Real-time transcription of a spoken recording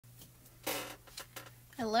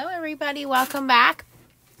Hello everybody, welcome back.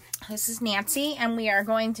 This is Nancy and we are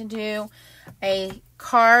going to do a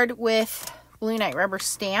card with Blue Knight rubber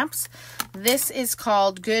stamps. This is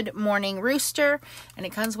called Good Morning Rooster, and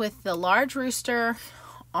it comes with the large rooster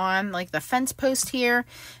on like the fence post here,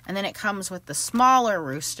 and then it comes with the smaller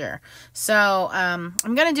rooster. So I'm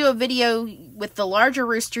going to do a video with the larger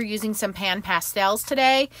rooster using some pan pastels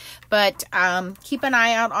today, but keep an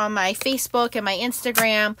eye out on my Facebook and my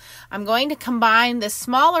Instagram. I'm going to combine the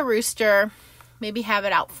smaller rooster, maybe have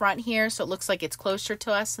it out front here so it looks like it's closer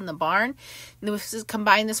to us in the barn. And this is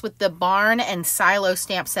combine this with the barn and silo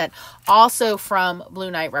stamp set, also from Blue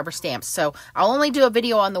Knight rubber stamps. So I'll only do a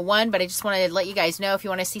video on the one, but I just wanted to let you guys know if you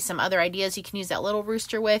want to see some other ideas you can use that little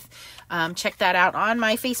rooster with. Check that out on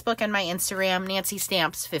my Facebook and my Instagram, Nancy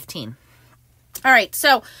Stamps 15. All right,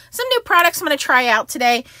 so some new products I'm going to try out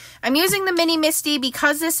today. I'm using the Mini Misty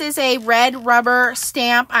because this is a red rubber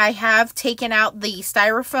stamp. I have taken out the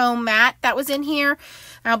styrofoam mat that was in here.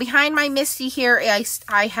 Now behind my Misty here,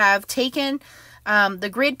 I have taken the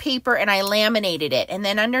grid paper and I laminated it. And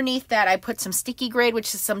then underneath that, I put some sticky grid,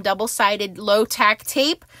 which is some double-sided low-tack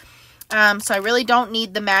tape. So I really don't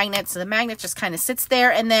need the magnet. So the magnet just kind of sits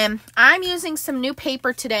there. And then I'm using some new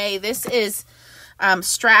paper today. This is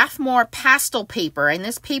Strathmore pastel paper, and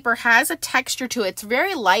this paper has a texture to it. It's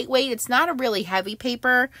very lightweight. It's not a really heavy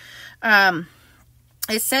paper.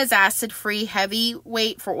 It says acid-free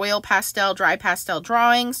heavyweight for oil pastel, dry pastel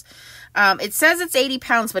drawings. It says it's 80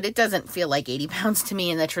 pounds, but it doesn't feel like 80 pounds to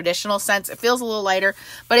me in the traditional sense. It feels a little lighter,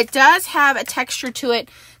 but it does have a texture to it,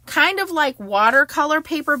 kind of like watercolor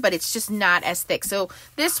paper, but it's just not as thick. So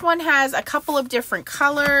this one has a couple of different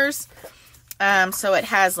colors. So it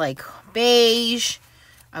has like beige,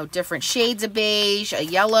 different shades of beige, a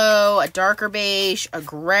yellow, a darker beige, a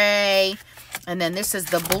gray, and then this is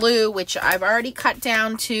the blue, which I've already cut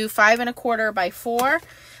down to 5 1/4 by 4.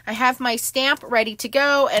 I have my stamp ready to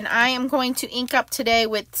go, and I am going to ink up today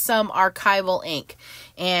with some archival ink,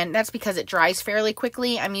 and that's because it dries fairly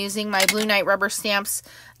quickly. I'm using my Blue Knight rubber stamps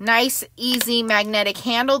nice easy magnetic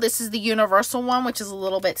handle. This is the universal one, which is a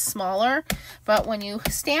little bit smaller, but when you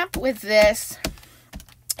stamp with this,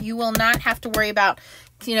 you will not have to worry about,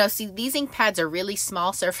 see, these ink pads are really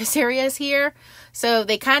small surface areas here, so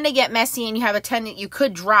they kind of get messy, and you have a tendency you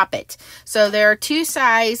could drop it. So there are two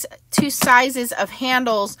sizes of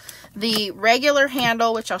handles. The regular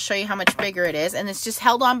handle, which I'll show you how much bigger it is, and it's just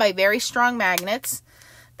held on by very strong magnets.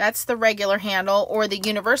 That's the regular handle, or the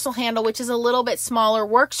universal handle, which is a little bit smaller.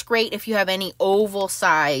 Works great if you have any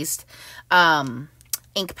oval-sized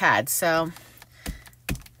ink pads. So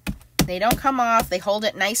they don't come off. They hold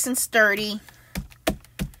it nice and sturdy.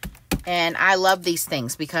 And I love these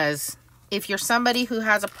things because if you're somebody who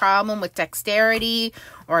has a problem with dexterity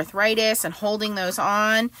or arthritis and holding those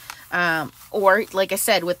on, or like I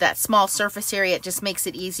said, with that small surface area, it just makes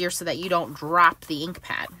it easier so that you don't drop the ink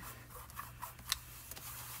pad.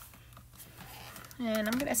 And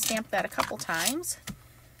I'm going to stamp that a couple times.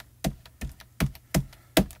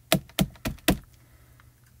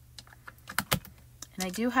 And I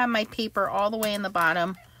do have my paper all the way in the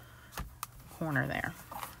bottom corner there.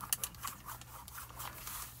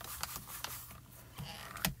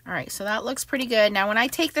 All right, so that looks pretty good. Now when I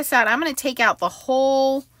take this out, I'm going to take out the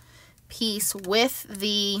whole piece with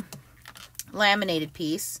the laminated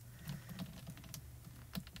piece.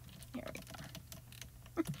 Here we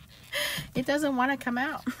go. It doesn't want to come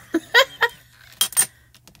out.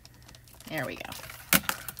 There we go.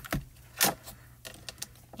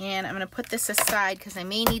 And I'm going to put this aside because I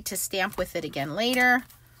may need to stamp with it again later.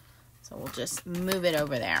 So we'll just move it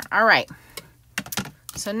over there. All right.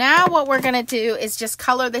 So now what we're going to do is just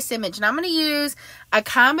color this image. And I'm going to use a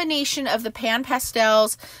combination of the pan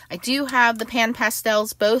pastels. I do have the pan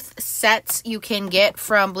pastels, both sets you can get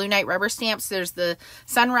from Blue Knight rubber stamps. There's the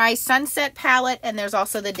sunrise sunset palette, and there's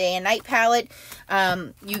also the day and night palette.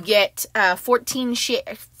 You get 14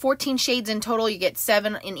 shades in total. You get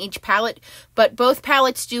 7 in each palette, but both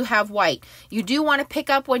palettes do have white. You do want to pick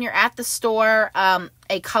up when you're at the store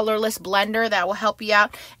a colorless blender that will help you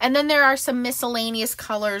out. And then there are some miscellaneous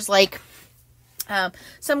colors like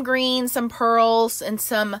some greens, some pearls, and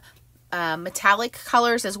some metallic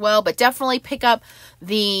colors as well. But definitely pick up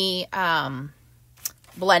the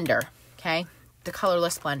blender, okay? The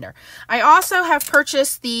colorless blender. I also have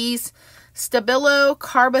purchased these Stabilo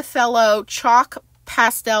Carbothello chalk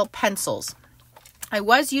pastel pencils. I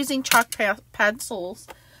was using chalk pencils,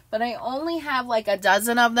 but I only have like a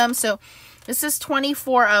dozen of them. So this is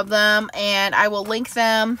 24 of them, and I will link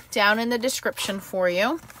them down in the description for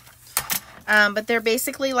you. but they're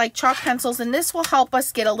basically like chalk pencils, and this will help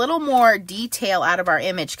us get a little more detail out of our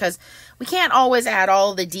image, because we can't always add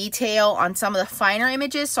all the detail on some of the finer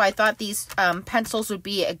images. So I thought these pencils would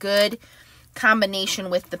be a good combination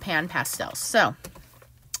with the pan pastels. So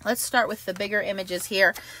let's start with the bigger images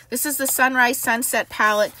here. This is the Sunrise Sunset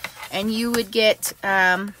palette, and you would get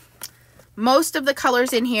most of the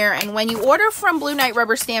colors in here. And when you order from Blue Knight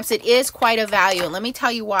Rubber Stamps, it is quite a value, and let me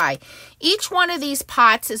tell you why. Each one of these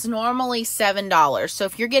pots is normally $7, so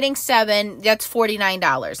if you're getting 7, that's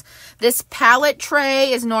 $49. This palette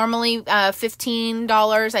tray is normally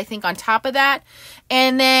 $15, I think, on top of that.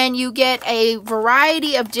 And then you get a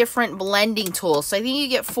variety of different blending tools. So I think you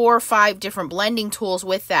get 4 or 5 different blending tools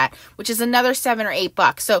with that, which is another $7 or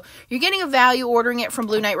 $8. So you're getting a value ordering it from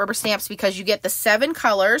Blue Knight Rubber Stamps, because you get the 7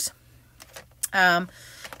 colors.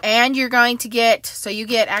 And you're going to get, so you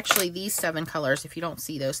get actually these 7 colors. If you don't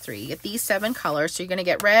see those 3, you get these 7 colors. So you're going to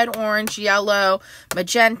get red, orange, yellow,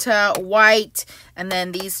 magenta, white, and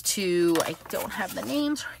then these 2, I don't have the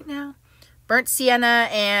names right now. Burnt sienna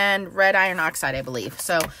and red iron oxide, I believe.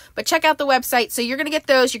 So, but check out the website. So you're going to get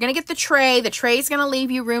those. You're going to get the tray. The tray is going to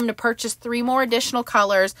leave you room to purchase 3 more additional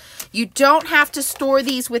colors. You don't have to store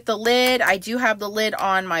these with the lid. I do have the lid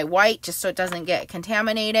on my white just so it doesn't get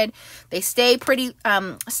contaminated. They stay pretty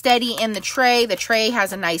steady in the tray. The tray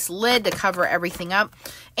has a nice lid to cover everything up.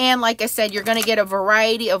 And like I said, you're going to get a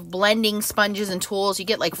variety of blending sponges and tools. You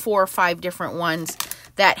get like 4 or 5 different ones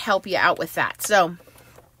that help you out with that. So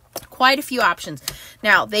quite a few options.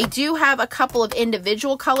 Now, they do have a couple of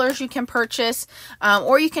individual colors you can purchase,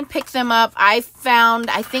 or you can pick them up. I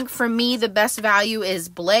think for me, the best value is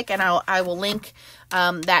Blick, and I will link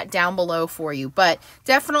that down below for you. But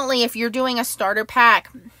definitely, if you're doing a starter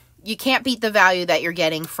pack, you can't beat the value that you're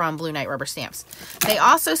getting from Blue Knight Rubber Stamps. They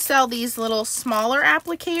also sell these little smaller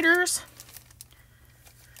applicators,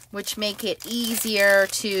 which make it easier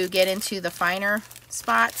to get into the finer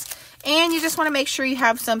spots. And you just want to make sure you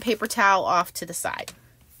have some paper towel off to the side.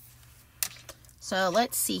 So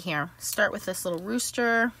let's see here. Start with this little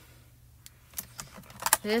rooster.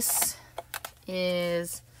 This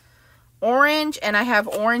is orange, and I have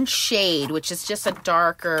orange shade, which is just a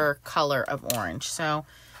darker color of orange. So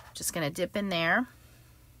I'm just going to dip in there.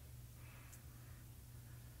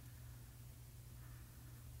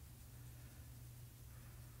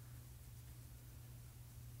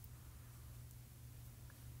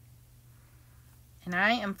 And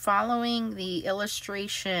I am following the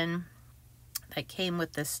illustration that came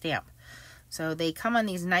with this stamp. So they come on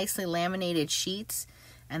these nicely laminated sheets,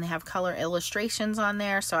 and they have color illustrations on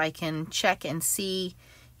there, so I can check and see,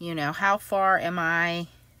 you know, how far am I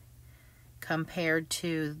compared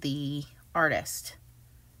to the artist.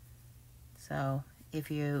 So if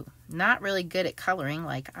you're not really good at coloring,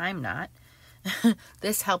 like I'm not,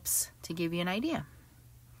 this helps to give you an idea.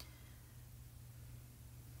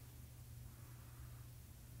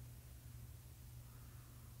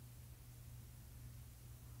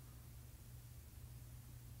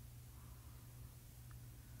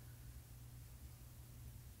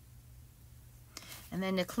 And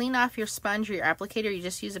then to clean off your sponge or your applicator, you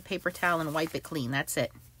just use a paper towel and wipe it clean. That's it.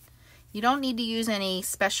 You don't need to use any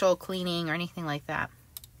special cleaning or anything like that.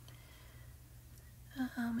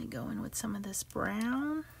 Let me go in with some of this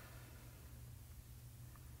brown.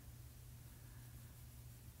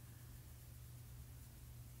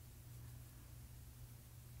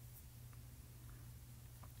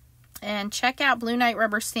 And check out Blue Knight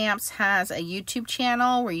Rubber Stamps has a YouTube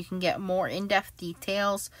channel where you can get more in-depth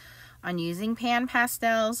details on using pan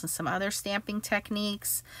pastels and some other stamping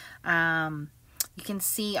techniques. You can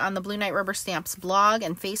see on the Blue Knight Rubber Stamps blog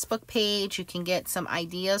and Facebook page, you can get some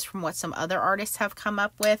ideas from what some other artists have come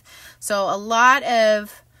up with. So a lot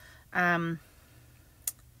of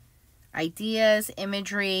ideas,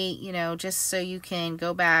 imagery, you know, just so you can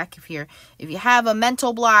go back. If you have a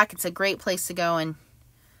mental block, it's a great place to go and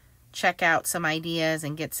check out some ideas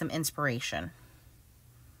and get some inspiration.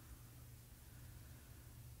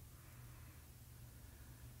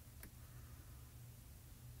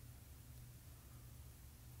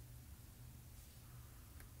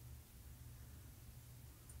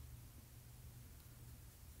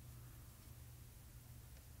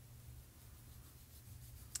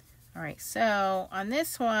 All right, so on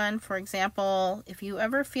this one, for example, if you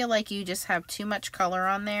ever feel like you just have too much color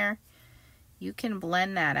on there, you can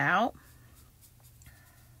blend that out.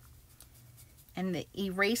 And it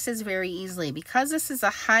erases very easily. Because this is a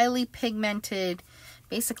highly pigmented,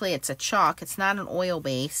 basically it's a chalk, it's not an oil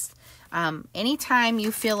base. Anytime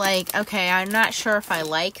you feel like, okay, I'm not sure if I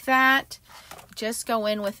like that, just go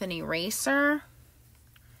in with an eraser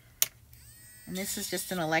And this is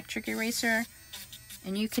just an electric eraser,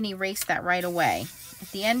 and you can erase that right away. At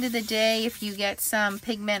the end of the day, if you get some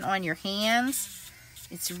pigment on your hands,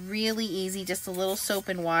 it's really easy. Just a little soap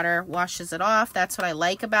and water washes it off. That's what I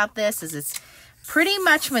like about this, is it's pretty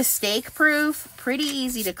much mistake proof, pretty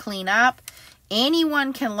easy to clean up.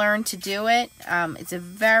 Anyone can learn to do it. It's a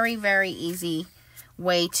very, very easy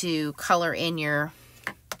way to color in your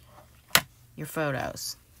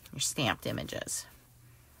photos, your stamped images.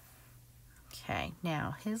 Okay,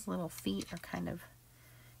 now his little feet are kind of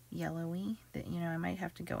yellowy. That, you know, I might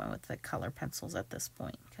have to go in with the color pencils at this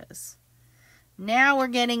point, because now we're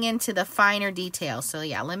getting into the finer details. So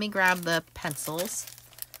yeah, let me grab the pencils.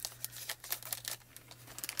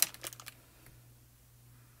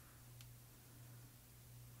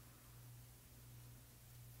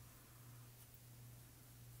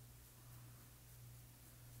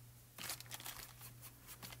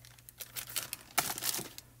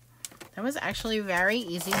 That was actually very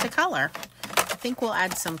easy to color. I think we'll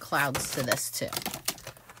add some clouds to this too,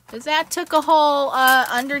 because that took a whole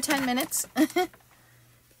under 10 minutes.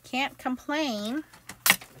 Can't complain.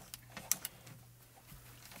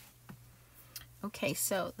 Okay,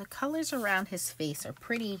 so the colors around his face are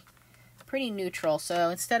pretty neutral. So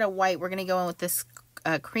instead of white, we're going to go in with this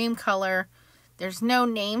cream color. There's no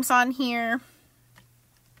names on here.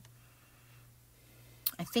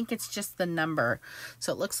 I think it's just the number.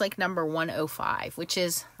 So it looks like number 105, which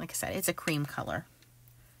is, like I said, it's a cream color.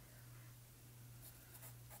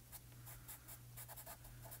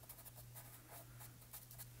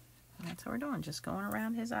 And that's what we're doing, just going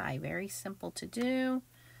around his eye. Very simple to do.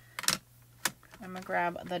 I'm going to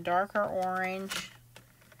grab the darker orange.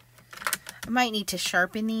 I might need to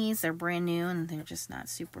sharpen these. They're brand new and they're just not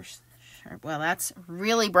super sharp. Well, that's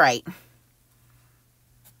really bright.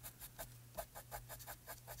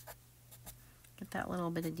 That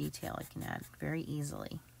little bit of detail I can add very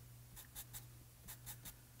easily.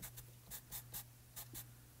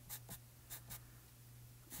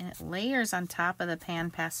 And it layers on top of the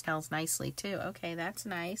pan pastels nicely too. Okay, that's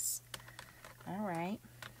nice. All right.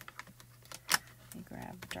 Let me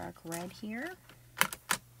grab dark red here.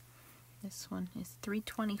 This one is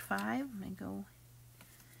 325. I'm going to go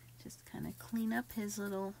just kind of clean up his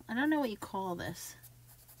little, I don't know what you call this.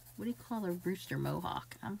 What do you call a rooster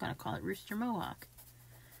mohawk? I'm going to call it rooster mohawk.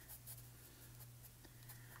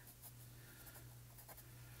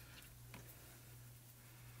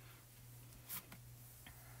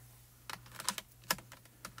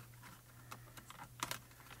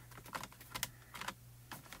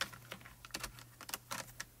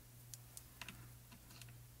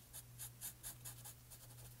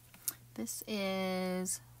 This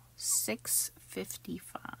is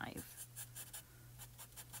 $6.55.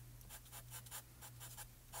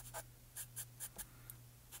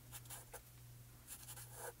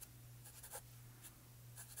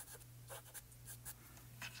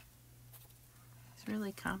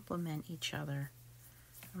 Really complement each other.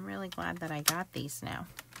 I'm really glad that I got these now.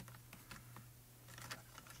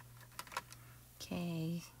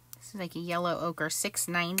 Okay, this is like a yellow ochre,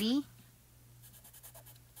 $6.90.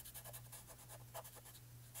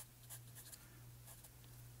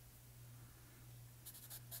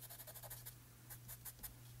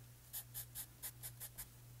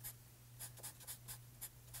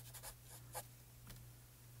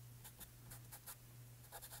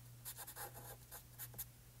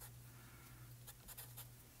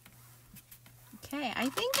 Okay, I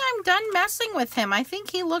think I'm done messing with him. I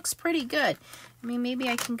think he looks pretty good. I mean, maybe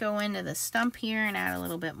I can go into the stump here and add a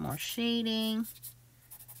little bit more shading.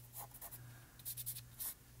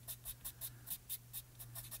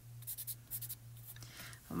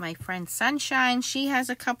 My friend Sunshine, she has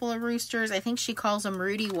a couple of roosters. I think she calls them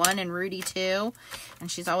Rudy 1 and Rudy 2.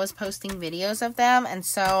 And she's always posting videos of them. And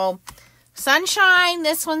so, Sunshine,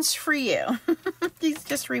 this one's for you. These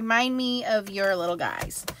just remind me of your little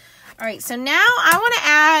guys. All right, so now I want to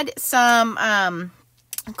add some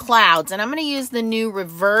clouds, and I'm going to use the new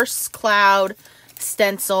reverse cloud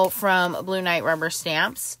stencil from Blue Knight Rubber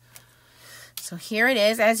Stamps. So here it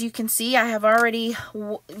is. As you can see, I have already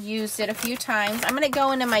used it a few times. I'm going to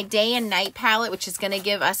go into my day and night palette, which is going to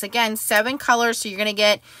give us, again, 7 colors. So you're going to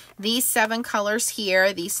get these 7 colors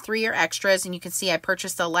here. These 3 are extras, and you can see I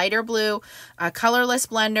purchased a lighter blue, a colorless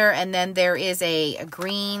blender, and then there is a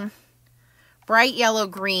green, bright yellow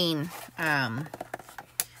green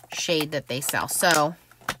shade that they sell. So,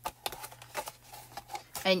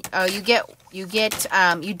 and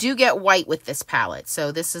you do get white with this palette.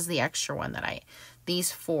 So this is the extra one that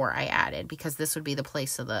these 4 I added because this would be the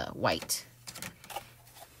place of the white.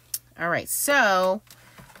 All right, so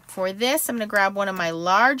For this, I'm going to grab one of my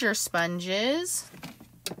larger sponges.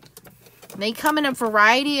 They come in a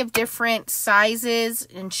variety of different sizes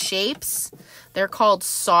and shapes. They're called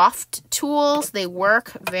soft tools. They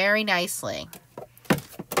work very nicely.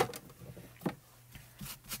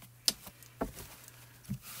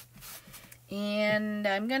 And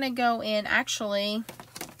I'm going to go in, actually,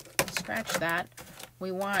 scratch that.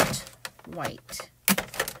 We want white.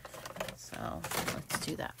 So let's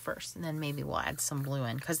do that first. And then maybe we'll add some blue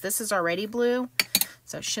in, because this is already blue.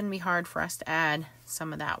 So it shouldn't be hard for us to add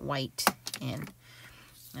some of that white in.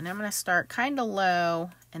 And I'm going to start kind of low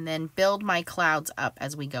and then build my clouds up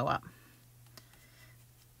as we go up.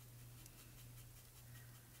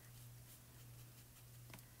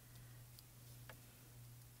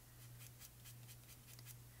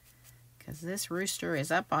 Because this rooster is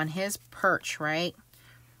up on his perch, right?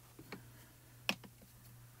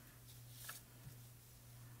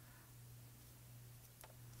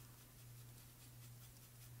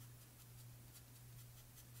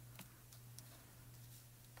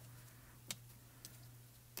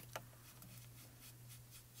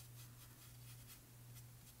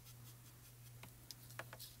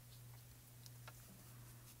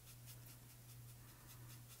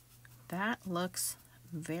 That looks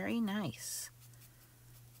very nice.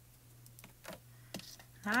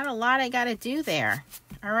 Not a lot I got to do there.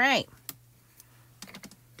 All right.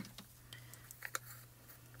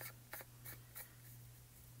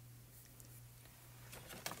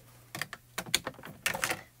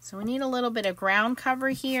 So we need a little bit of ground cover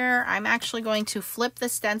here. I'm actually going to flip the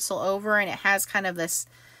stencil over, and it has kind of this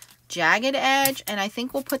jagged edge, and I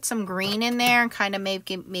think we'll put some green in there and kind of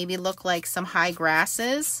maybe look like some high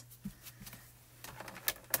grasses.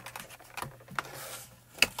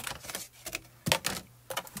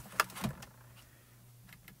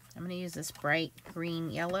 I'm going to use this bright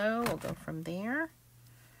green yellow. We'll go from there.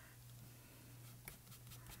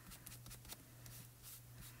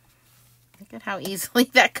 Look at how easily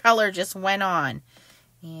that color just went on.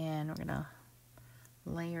 And we're going to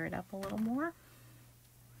layer it up a little more.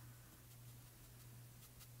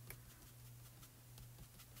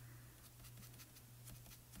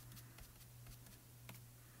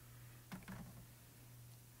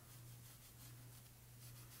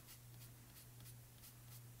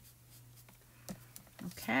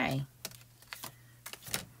 Okay,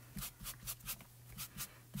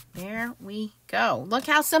 there we go. Look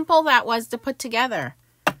how simple that was to put together.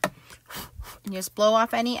 And just blow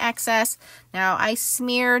off any excess. Now I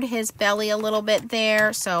smeared his belly a little bit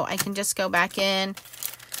there, so I can just go back in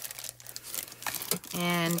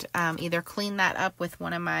and either clean that up with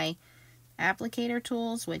one of my applicator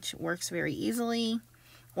tools, which works very easily,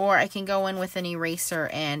 or I can go in with an eraser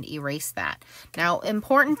and erase that. Now,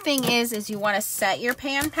 important thing is you want to set your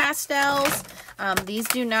pan pastels. These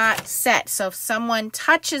do not set, so if someone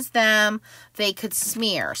touches them, they could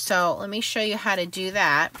smear. So let me show you how to do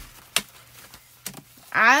that.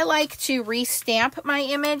 I like to restamp my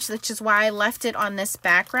image, which is why I left it on this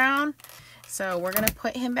background. So we're going to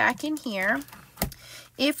put him back in here.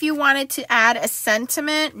 If you wanted to add a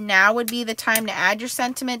sentiment, now would be the time to add your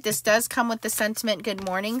sentiment. This does come with the sentiment, "Good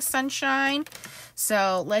morning, sunshine."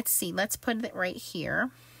 So let's see. Let's put it right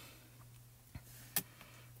here.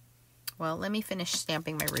 Well, let me finish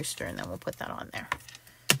stamping my rooster and then we'll put that on there.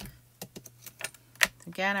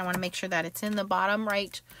 Again, I want to make sure that it's in the bottom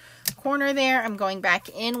right corner there. I'm going back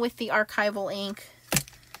in with the archival ink,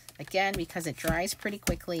 again, because it dries pretty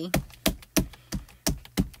quickly.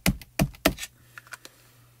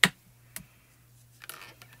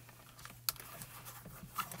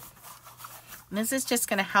 And this is just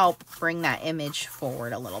going to help bring that image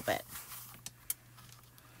forward a little bit.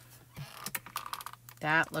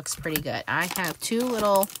 That looks pretty good. I have two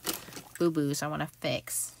little boo-boos I want to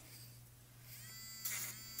fix.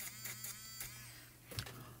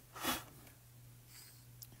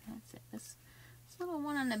 That's it. This little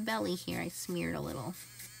one on the belly here, I smeared a little.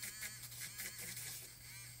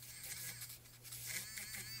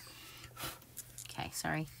 Okay,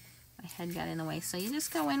 sorry. My head got in the way. So you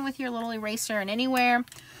just go in with your little eraser, and anywhere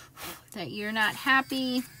that you're not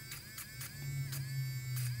happy,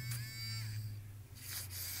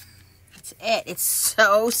 that's it. It's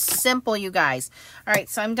so simple, you guys. All right,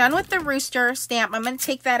 so I'm done with the rooster stamp. I'm going to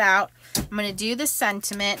take that out. I'm going to do the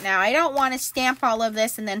sentiment. Now, I don't want to stamp all of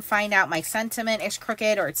this and then find out my sentiment is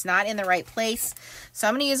crooked or it's not in the right place. So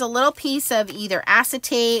I'm going to use a little piece of either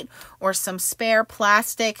acetate or some spare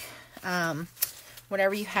plastic,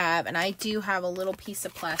 whatever you have. And I do have a little piece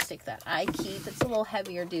of plastic that I keep. It's a little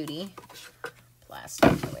heavier duty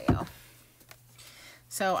plastic. There we go.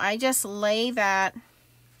 So I just lay that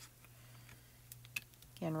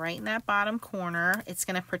Again, right in that bottom corner. It's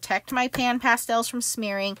going to protect my pan pastels from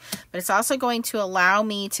smearing, but it's also going to allow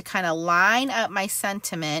me to kind of line up my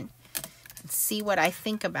sentiment and see what I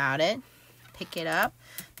think about it. Pick it up.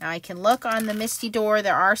 Now I can look on the Misty Door.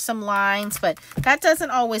 There are some lines, but that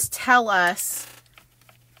doesn't always tell us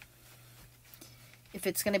if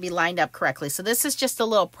it's going to be lined up correctly. So this is just a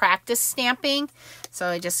little practice stamping. So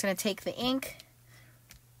I'm just going to take the ink,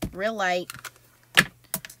 real light,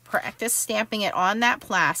 practice stamping it on that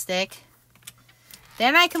plastic.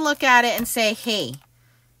 Then I can look at it and say, hey,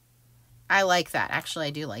 I like that. Actually, I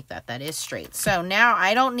do like that. That is straight. So now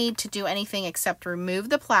I don't need to do anything except remove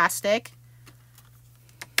the plastic.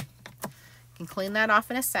 I can clean that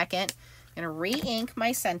off in a second. I'm going to re-ink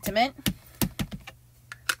my sentiment.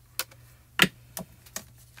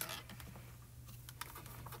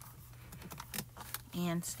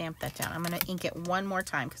 And stamp that down. I'm going to ink it one more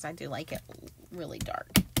time because I do like it really dark.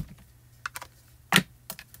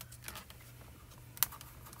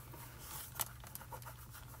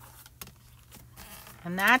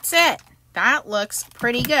 And that's it. That looks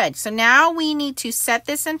pretty good. So now we need to set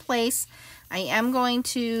this in place. I am going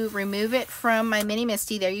to remove it from my Mini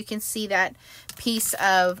Misty. There you can see that piece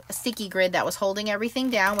of sticky grid that was holding everything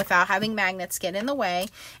down without having magnets get in the way.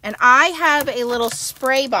 And I have a little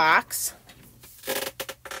spray box.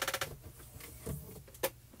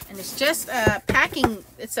 And it's just a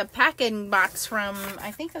packing box from,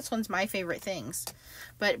 I think this one's My Favorite Things.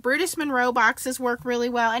 But Brutus Monroe boxes work really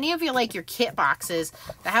well. Any of you like your kit boxes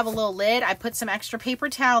that have a little lid, I put some extra paper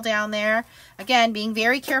towel down there. Again, being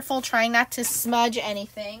very careful, trying not to smudge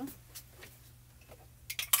anything.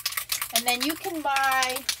 And then you can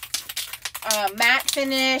buy matte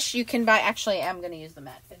finish. You can buy, actually, I'm going to use the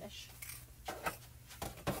matte finish.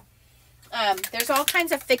 There's all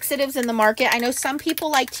kinds of fixatives in the market. I know some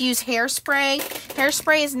people like to use hairspray.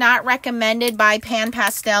 Hairspray is not recommended by Pan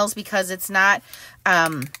Pastels because it's not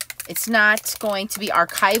going to be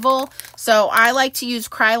archival. So I like to use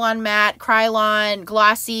Krylon Matte, Krylon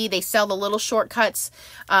Glossy. They sell the little shortcuts,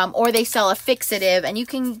 or they sell a fixative, and you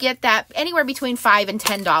can get that anywhere between $5 and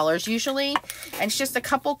 $10 usually. And it's just a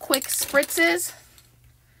couple quick spritzes.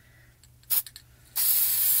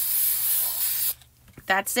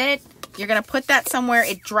 That's it. You're going to put that somewhere.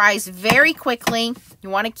 It dries very quickly. You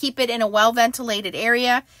want to keep it in a well-ventilated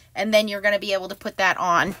area, and then you're going to be able to put that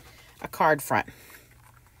on a card front.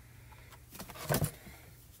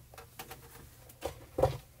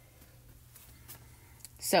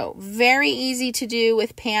 So very easy to do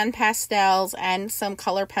with pan pastels and some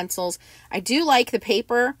color pencils. I do like the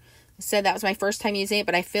paper. I said that was my first time using it,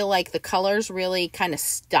 but I feel like the colors really kind of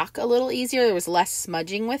stuck a little easier. There was less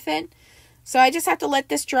smudging with it. So I just have to let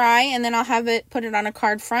this dry, and then I'll put it on a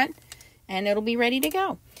card front, and it'll be ready to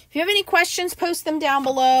go. If you have any questions, post them down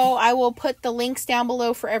below. I will put the links down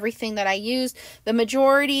below for everything that I used. The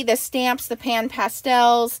majority, the stamps, the pan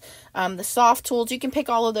pastels, the soft tools, you can pick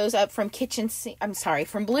all of those up from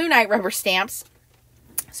from Blue Night Rubber Stamps.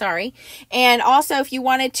 Sorry. And also, if you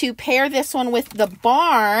wanted to pair this one with the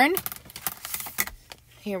Barn,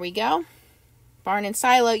 here we go. Barn and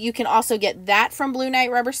Silo, you can also get that from Blue Night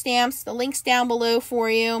Rubber Stamps. The link's down below for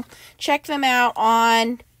you. Check them out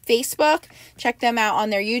on Facebook. Check them out on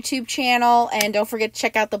their YouTube channel. And don't forget to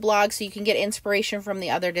check out the blog so you can get inspiration from the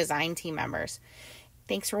other design team members.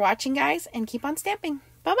 Thanks for watching, guys, and keep on stamping.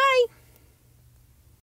 Bye-bye.